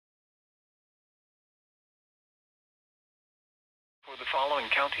For the following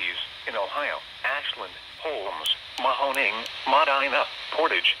counties in Ohio: Ashland, Holmes, Mahoning, Medina,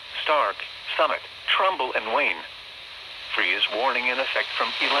 Portage, Stark, Summit, Trumbull, and Wayne. Freeze warning in effect from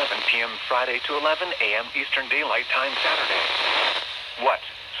 11 p.m. Friday to 11 a.m. Eastern Daylight Time Saturday. What?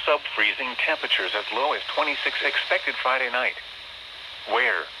 Sub-freezing temperatures as low as 26 expected Friday night.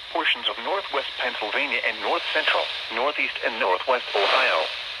 Where? Portions of northwest Pennsylvania and north central, northeast, and northwest Ohio.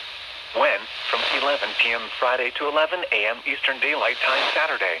 When? From 11 p.m. Friday to 11 a.m. Eastern Daylight Time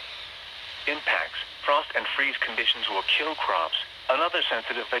Saturday. Impacts: frost and freeze conditions will kill crops, another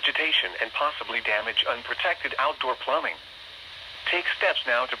sensitive vegetation, and possibly damage unprotected outdoor plumbing. Take steps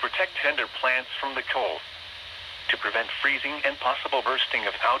now to protect tender plants from the cold. To prevent freezing and possible bursting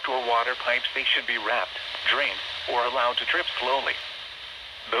of outdoor water pipes, they should be wrapped, drained, or allowed to drip slowly.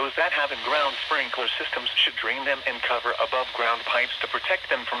 Those that have in-ground sprinkler systems should drain them and cover above-ground pipes to protect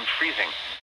them from freezing.